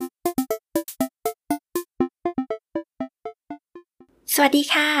สวัสดี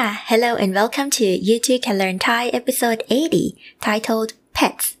ค่ะ Hello and welcome to You Too Can Learn Thai episode 80 titled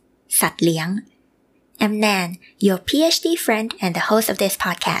Pets สัตว์เลี้ยง I'm Nan, your PhD friend and the host of this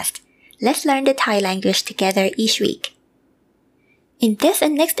podcast. Let's learn the Thai language together each week. In this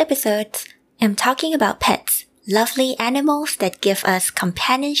and next episodes, I'm talking about pets, lovely animals that give us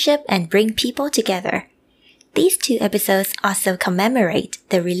companionship and bring people together.These two episodes also commemorate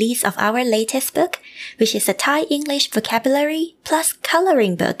the release of our latest book, which is a Thai English vocabulary plus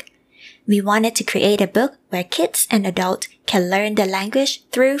coloring book. We wanted to create a book where kids and adults can learn the language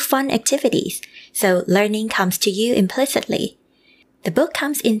through fun activities, so learning comes to you implicitly. The book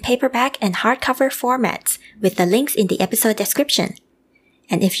comes in paperback and hardcover formats with the links in the episode description.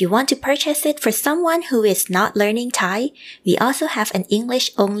 And if you want to purchase it for someone who is not learning Thai, we also have an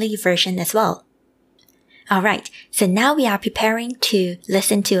English-only version as well.Alright, so now we are preparing to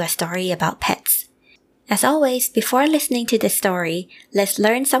listen to a story about pets. As always, before listening to the story, let's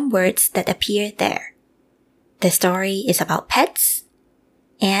learn some words that appear there. The story is about pets,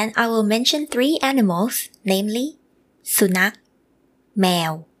 and I will mention 3 animals, namely สุนัข แม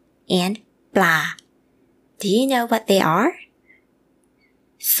ว and ปลา Do you know what they are?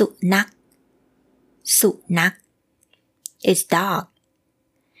 สุนัข สุนัข is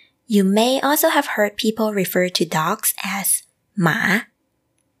dog.You may also have heard people refer to dogs as หมา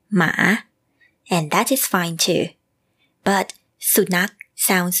หมา and that is fine too. But สุนัข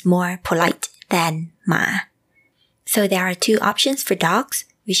sounds more polite than หมา So there are 2 options for dogs,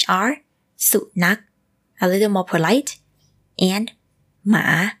 which are สุนัข a little more polite, and หมา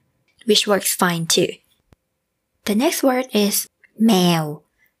which works fine too. The next word is แมว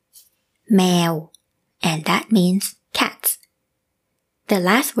แมว and that means cats.The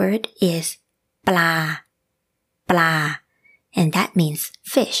last word is ปลา ปลา and that means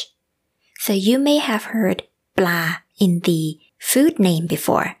fish. So you may have heard ปลา in the food name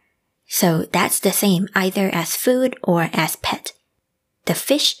before. So that's the same either as food or as pet. The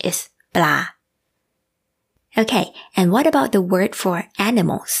fish is ปลา. Okay, and what about the word for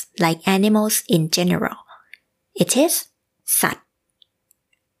animals, like animals in general? It is สัตว์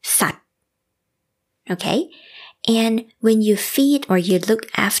สัตว์ Okay?And when you feed or you look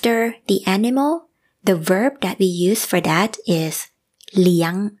after the animal, the verb that we use for that is เลี้ย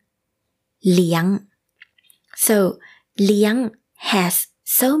ง เลี้ยง So เลี้ยง has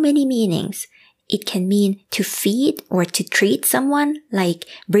so many meanings. It can mean to feed or to treat someone, like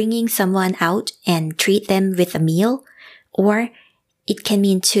bringing someone out and treat them with a meal, or it can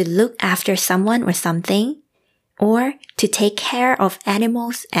mean to look after someone or something, or to take care of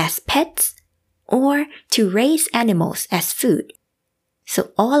animals as pets,or to raise animals as food. So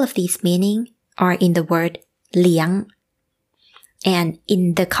all of these meanings are in the word เลี้ยง And in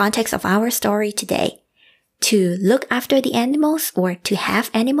the context of our story today, to look after the animals or to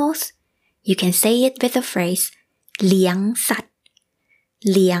have animals, you can say it with the phrase เลี้ยงสัตว์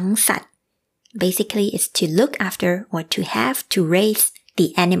เลี้ยงสัตว์ Basically, it's to look after or to have to raise the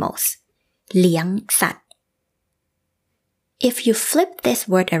animals. เลี้ยงสัตว์ If you flip this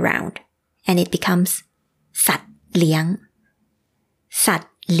word around,and it becomes สัตว์เลี้ยง สัต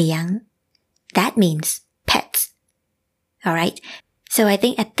ว์เลี้ยง That means pets. Alright? So I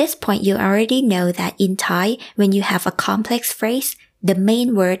think at this point you already know that in Thai, when you have a complex phrase, the main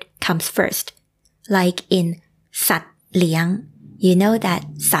word comes first. Like in สัตว์เลี้ยง you know that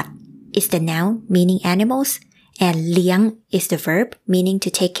สัตว์ is the noun meaning animals, and เลี้ยง is the verb meaning to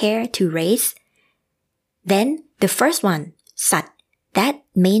take care, to raise. Then the first one, สัตว์, that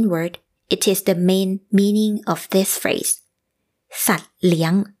main word,It is the main meaning of this phrase. สัตว์เลี้ย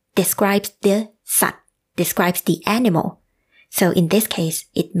ง describes the สัตว์ describes the animal. So in this case,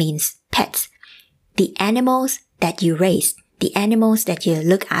 it means pets. The animals that you raise, the animals that you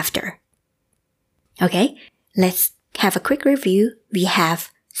look after. Okay, let's have a quick review. We have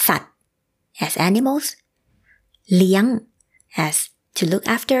สัตว์ as animals, เลี้ยง as to look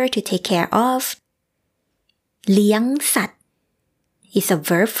after, to take care of. เลี้ยงสัตว์ is a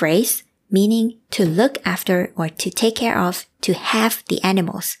verb phrase,meaning to look after or to take care of, to have the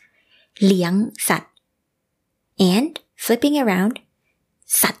animals. เลี้ยงสัตว์ And flipping around,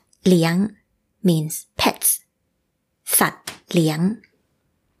 สัตว์เลี้ยง means pets. สัตว์เลี้ยง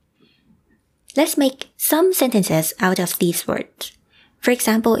Let's make some sentences out of these words. For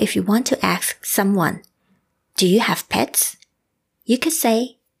example, if you want to ask someone, do you have pets? You could say,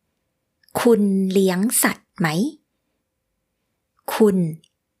 คุณเลี้ยงสัตว์ไหม คุณ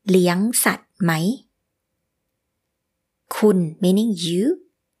เลี้ยงสัตว์ไหม คุณ meaning you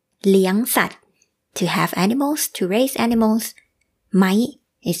เลี้ยงสัตว์ to have animals, to raise animals. ไหม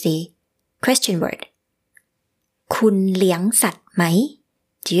is the question word. คุณเลี้ยงสัตว์ ไหม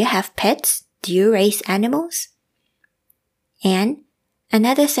Do you have pets? Do you raise animals? And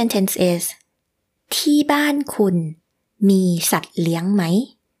another sentence is ที่บ้านคุณมีสัตว์เลี้ยงไหม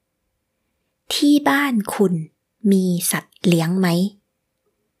ที่บ้านคุณมีสัตว์เลี้ยงไหม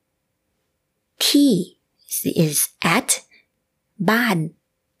ที่ is at บ้าน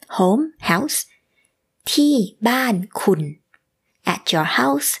home house ที่บ้านคุณ at your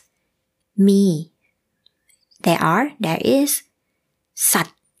house มี there is สัต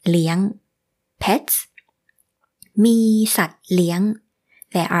ว์เลี้ยง pets มีสัตว์เลี้ยง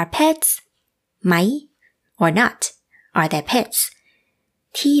there are pets ไหม or not are there pets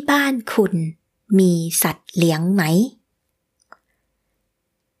ที่บ้านคุณมีสัตว์เลี้ยงไหม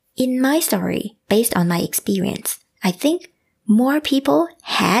In my story, based on my experience, I think more people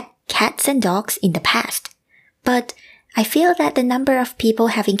had cats and dogs in the past. But I feel that the number of people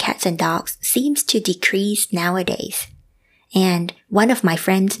having cats and dogs seems to decrease nowadays. And one of my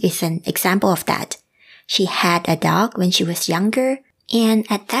friends is an example of that. She had a dog when she was younger, and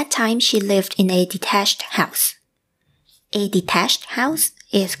at that time she lived in a detached house. A detached house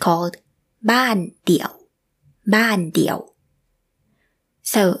is called บ้านเดี่ยว บ้านเดี่ยว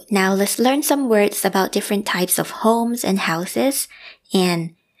So now let's learn some words about different types of homes and houses, and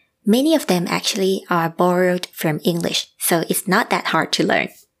many of them actually are borrowed from English, so it's not that hard to learn.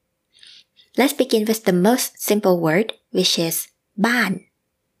 Let's begin with the most simple word, which is บ้าน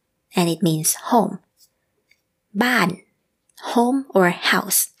and it means home. บ้าน home or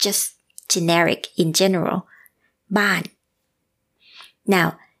house, just generic in general. บ้าน Now,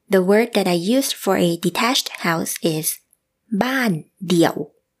 the word that I used for a detached house is บ้านเดี่ยว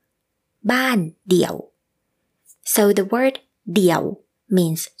บ้านเดี่ยว So the word เดี่ยว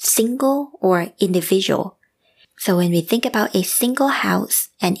means single or individual. So when we think about a single house,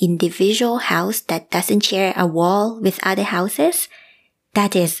 an individual house that doesn't share a wall with other houses,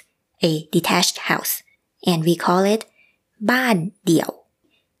 that is a detached house. And we call it บ้านเดี่ยว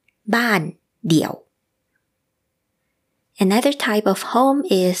บ้านเดี่ยว Another type of home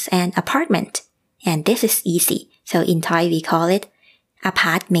is an apartment. And this is easy. So in Thai we call it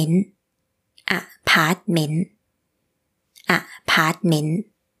apartment. Apartment. Apartment.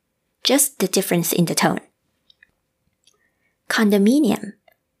 Just the difference in the tone. Condominium.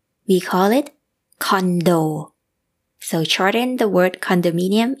 We call it condo. So shorten the word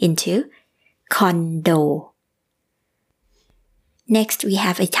condominium into condo. Next we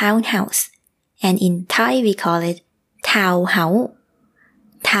have a townhouse. And in Thai we call it townhouse.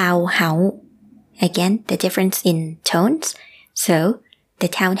 Townhouse. Again, the difference in tones. So, the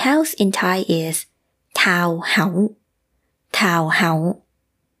townhouse in Thai is townhouse. Townhouse.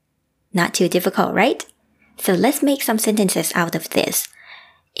 Not too difficult, right? So let's make some sentences out of this.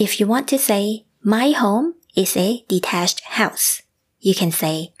 If you want to say, my home is a detached house, you can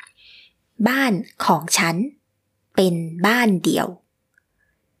say, บ้านของฉันเป็นบ้านเดี่ยว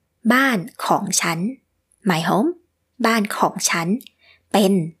บ้านของฉัน my home บ้านของฉันเป็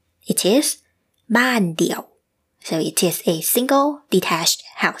น it is บ้านเดี่ยว so it is a single detached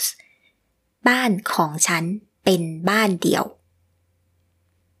house บ้านของฉันเป็นบ้านเดี่ยว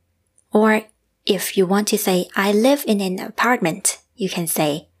or if you want to say I live in an apartment you can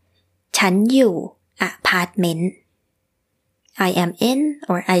say ฉันอยู่ apartment I am in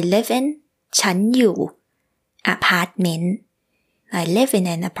or I live in ฉันอยู่ apartment I live in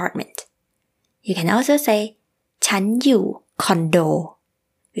an apartment you can also say ฉันอยู่ condo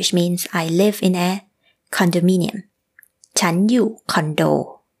which means I live in a condominium ฉันอยู่ condo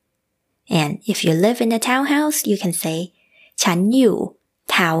and if you live in a townhouse you can say ฉันอยู่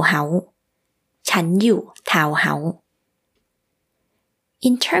townhouse ฉันอยู่ townhouse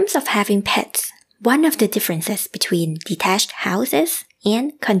In terms of having pets, one of the differences between detached houses and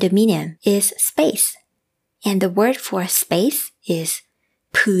condominium is space. And the word for space is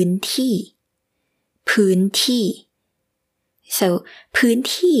พื้นที่ พื้นที่ So พื้น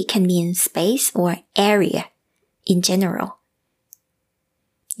ที่ can mean space or area in general.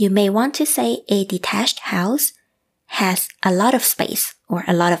 You may want to say a detached house has a lot of space or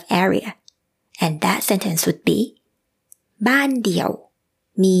a lot of area. And that sentence would be บ้านเดี่ยว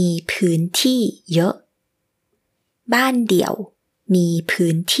มีพื้นที่เยอะ บ้านเดี่ยวมี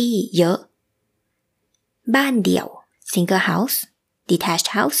พื้นที่เยอะ บ้านเดี่ยว single house detached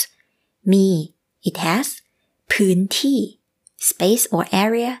house มี it has พื้นที่ space or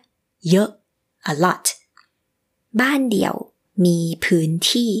area เยอะ a lot บ้านเดี่ยวมีพื้น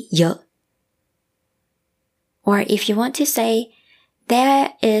ที่เยอะ or if you want to say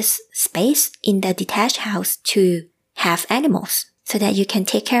there is space in the detached house to have animals so that you can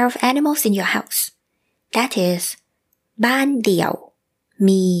take care of animals in your house. That is บ้านเดี่ยว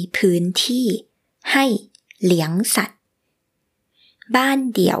มีพื้นที่ให้เลี้ยงสัตว์บ้าน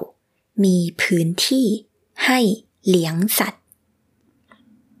เดี่ยวมีพื้นที่ให้เลี้ยงสัตว์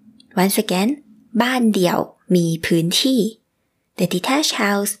Once again บ้านเดี่ยวมีพื้นที่ The detached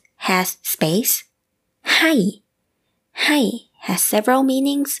house has space ให้ has several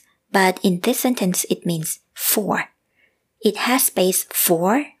meanings but in this sentence it means for It has space for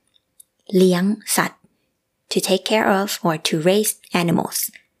เลี้ยงสัตว์ to take care of or to raise animals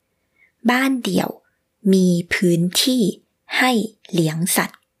บ้านเดี่ยวมีพื้นที่ให้เลี้ยงสัต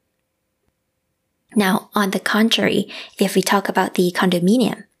ว์ Now on the contrary if we talk about the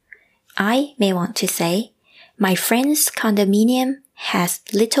condominium I may want to say my friend's condominium has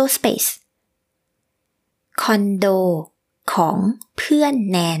little space คอนโดของเพื่อน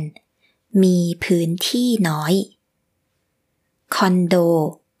แนนมีพื้นที่น้อยคอนโด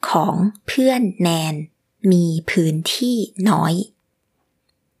ของเพื่อนแนนมีพื้นที่น้อย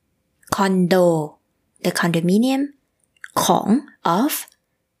คอนโด the condominium ของ of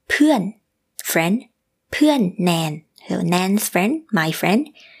เพื่อน friend เพื่อนแนน so Nan's friend my friend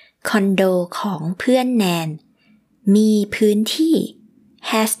คอนโดของเพื่อนแนนมีพื้นที่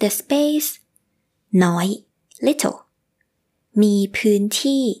has the space น้อย little มีพื้น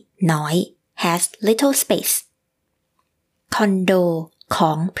ที่น้อย has little space คอนโดข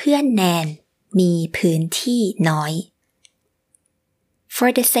องเพื่อนแนนมีพื้นที่น้อย For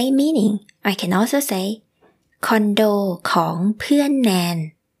the same meaning I can also say คอนโดของเพื่อนแนน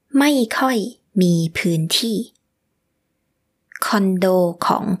ไม่ค่อยมีพื้นที่คอนโดข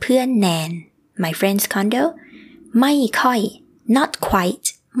องเพื่อนแนน My friend's condo ไม่ค่อย not quite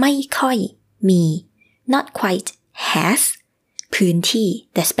ไม่ค่อยมี not quite has พื้นที่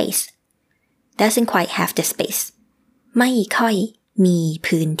the space doesn't quite have the space ไม่ค่อยมี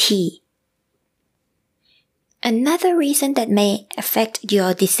พื้นที่ Another reason that may affect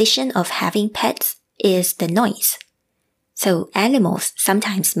your decision of having pets is the noise. So animals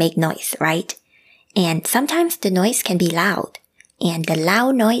sometimes make noise, right? And sometimes the noise can be loud. And the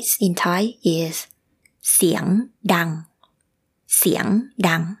loud noise in Thai is เสียงดังเสียง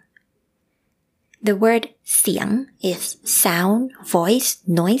ดัง The word เสียง is sound, voice,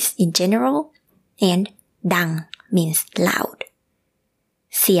 noise in general. And ดัง means loud.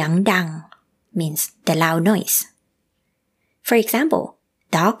 เสียงดัง means the loud noise. For example,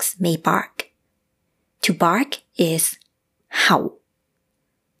 dogs may bark. To bark is เห่า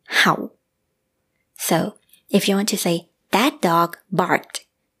เห่า So if you want to say that dog barked,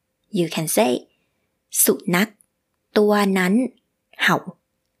 you can say สุนัขตัวนั้นเห่า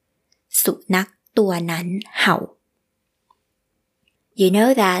สุนัขตัวนั้นเห่า You know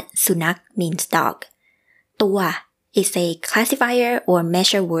that สุนัข means dog. ตัว is a classifier or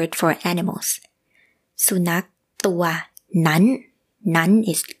measure word for animals. สุนัขตัวนั้นนั้น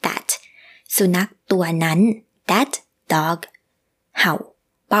is that. สุนัขตัวนั้น that dog เห่า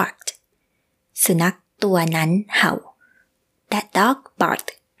barked. สุนัขตัวนั้นเห่า that dog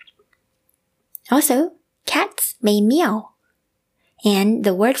barked. Also, cats may meow. And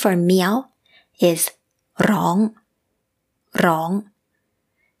the word for meow is ร้องร้อง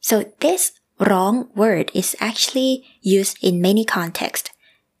So this ร้อง word is actually used in many contexts.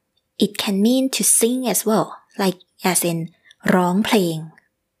 It can mean to sing as well, like as in ร้องเพลง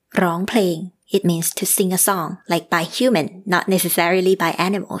ร้องเพลง It means to sing a song, like by human, not necessarily by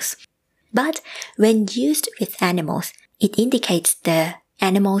animals. But when used with animals, it indicates the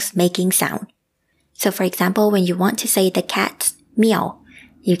animals making sound. So for example, when you want to say the cat's meow,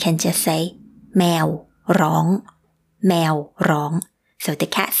 you can just say แมวร้องแมวร้อง So the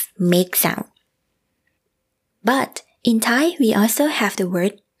cats make sound. But in Thai, we also have the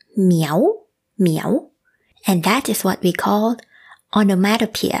word meow, meow, and that is what we call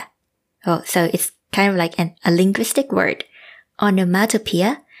onomatopoeia. Oh, so it's kind of like a linguistic word,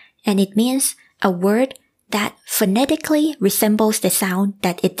 onomatopoeia, and it means a word that phonetically resembles the sound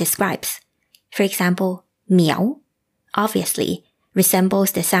that it describes. For example, meow obviously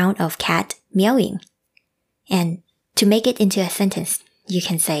resembles the sound of cat meowing. And to make it into a sentence, you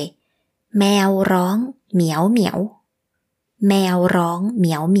can say แมวร้องเหมียวเหมียวแมวร้องเห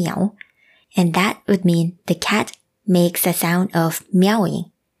มียวเหมียว and that would mean the cat makes a sound of meowing.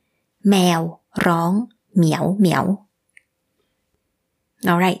 แมวร้องเหมียวเหมียว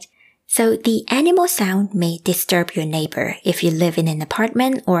Alright, so the animal sound may disturb your neighbor if you live in an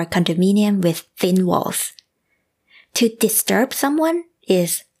apartment or a condominium with thin walls. To disturb someone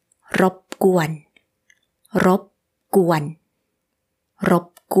is รบกวนรบกวนรบ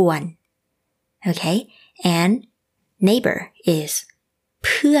กวน Okay, and neighbor is เ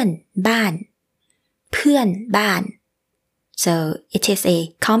พื่อนบ้านเพื่อนบ้าน so it is a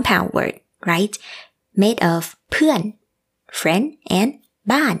compound word, right? Made of เพื่อน friend and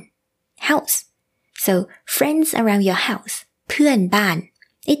บ้าน house. So friends around your house เพื่อนบ้าน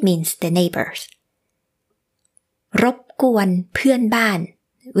it means the neighbors. รบกวนเพื่อนบ้าน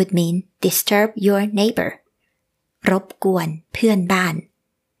would mean disturb your neighbor. รบกวนเพื่อนบ้าน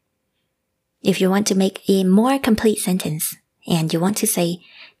If you want to make a more complete sentence and you want to say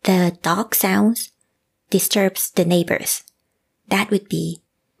the dog sounds disturbs the neighbors, that would be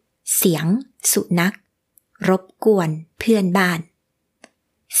เสียงสุนัขรบกวนเพื่อนบ้าน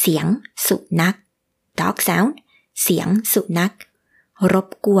เสียงสุนัข dog sound เสียงสุนัขรบ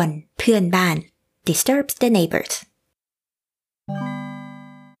กวนเพื่อนบ้าน disturbs the neighbors.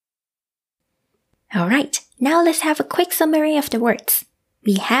 Alright, now let's have a quick summary of the words.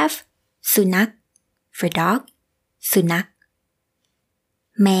 We have สุนัข for dog สุนัข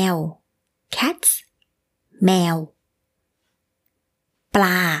แมว cats แมวปล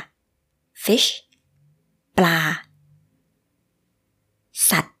า fish ปลา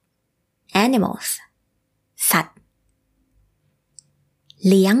สัตว์ animals สัตว์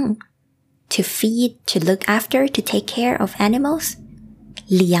เลี้ยง to feed, to look after, to take care of animals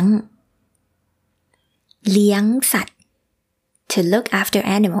เลี้ยงเลี้ยงสัตว์ to look after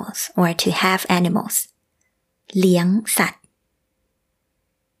animals or to have animals เลี้ยงสัตว์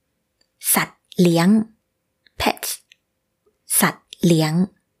สัตว์เลี้ยง pets สัตว์เลี้ยง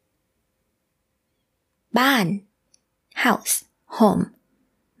บ้าน house home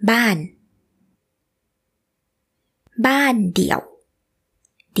บ้านบ้านเดี่ยว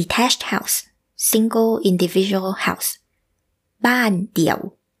detached house single individual house บ้านเดี่ยว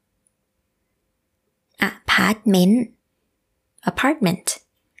apartment apartment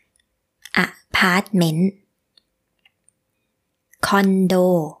apartment condo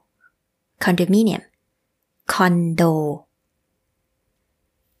condominium condo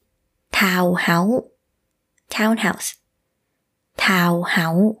townhouse townhouse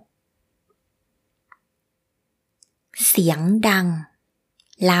townhouse เสียงดัง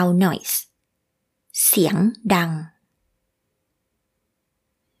loud noise เสียงดัง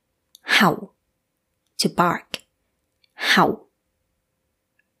เห่า to bark เห่า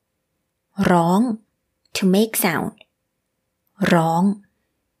ร้อง to make sound ร้อง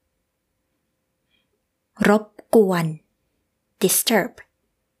รบกวน disturb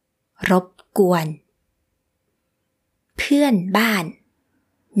รบกวนเพื่อนบ้าน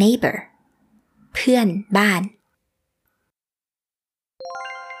neighbor เพื่อนบ้าน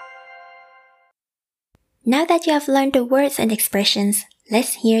Now that you have learned the words and expressions,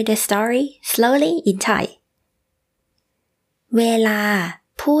 let's hear the story slowly in Thai. เวลา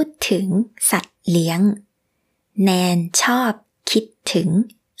พูดถึงสัตว์เลี้ยงแนนชอบคิดถึง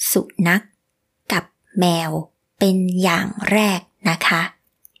สุนัขกับแมวเป็นอย่างแรกนะคะ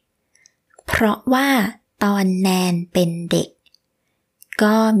เพราะว่าตอนแนนเป็นเด็ก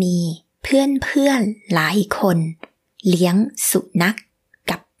ก็มีเพื่อนๆหลายคนเลี้ยงสุนัข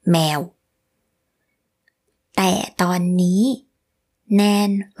กับแมวแต่ตอนนี้แน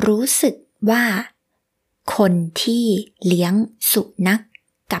นรู้สึกว่าคนที่เลี้ยงสุนัข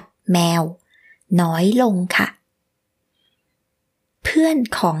กับแมวน้อยลงค่ะเพื่อน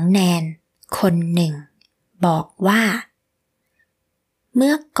ของแนนคนหนึ่งบอกว่าเ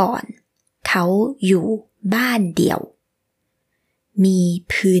มื่อก่อนเขาอยู่บ้านเดี่ยวมี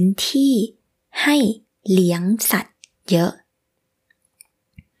พื้นที่ให้เลี้ยงสัตว์เยอะ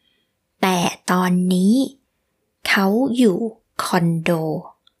แต่ตอนนี้เขาอยู่คอนโด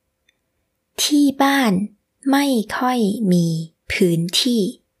ที่บ้านไม่ค่อยมีพื้นที่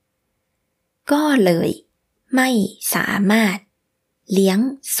ก็เลยไม่สามารถเลี้ยง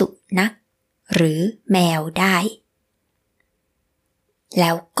สุนัขหรือแมวได้แ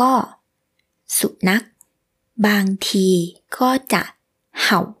ล้วก็สุนัขบางทีก็จะเ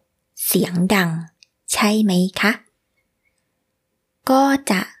ห่าเสียงดังใช่ไหมคะก็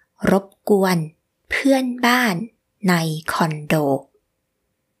จะรบกวนเพื่อนบ้านในคอนโด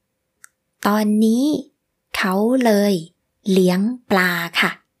ตอนนี้เขาเลยเลี้ยงปลาค่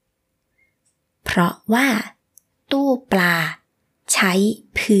ะเพราะว่าตู้ปลาใช้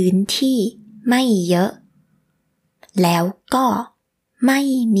พื้นที่ไม่เยอะแล้วก็ไม่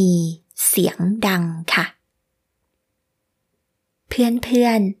มีเสียงดังค่ะเพื่อ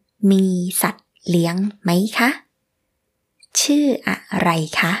นๆมีสัตว์เลี้ยงไหมคะชื่ออะไร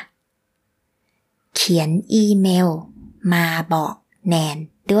คะเขียนอีเมลมาบอกแนน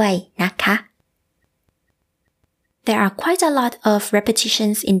ด้วยนะคะ There are quite a lot of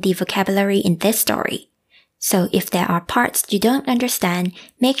repetitions in the vocabulary in this story, So if there are parts you don't understand,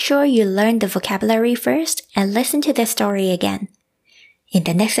 make sure you learn the vocabulary first and listen to the story again. In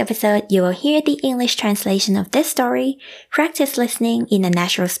the next episode, you will hear the English translation of this story, practice listening in a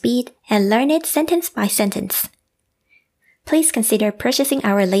natural speed, and learn it sentence by sentence. Please consider purchasing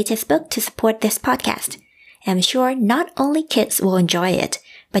our latest book to support this podcast. I'm sure not only kids will enjoy it,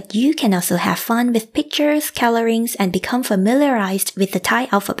 but you can also have fun with pictures, colorings, and become familiarized with the Thai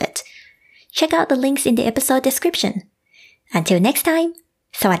alphabet. Check out the links in the episode description. Until next time,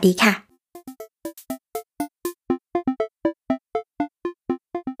 สวัสดีค่ะ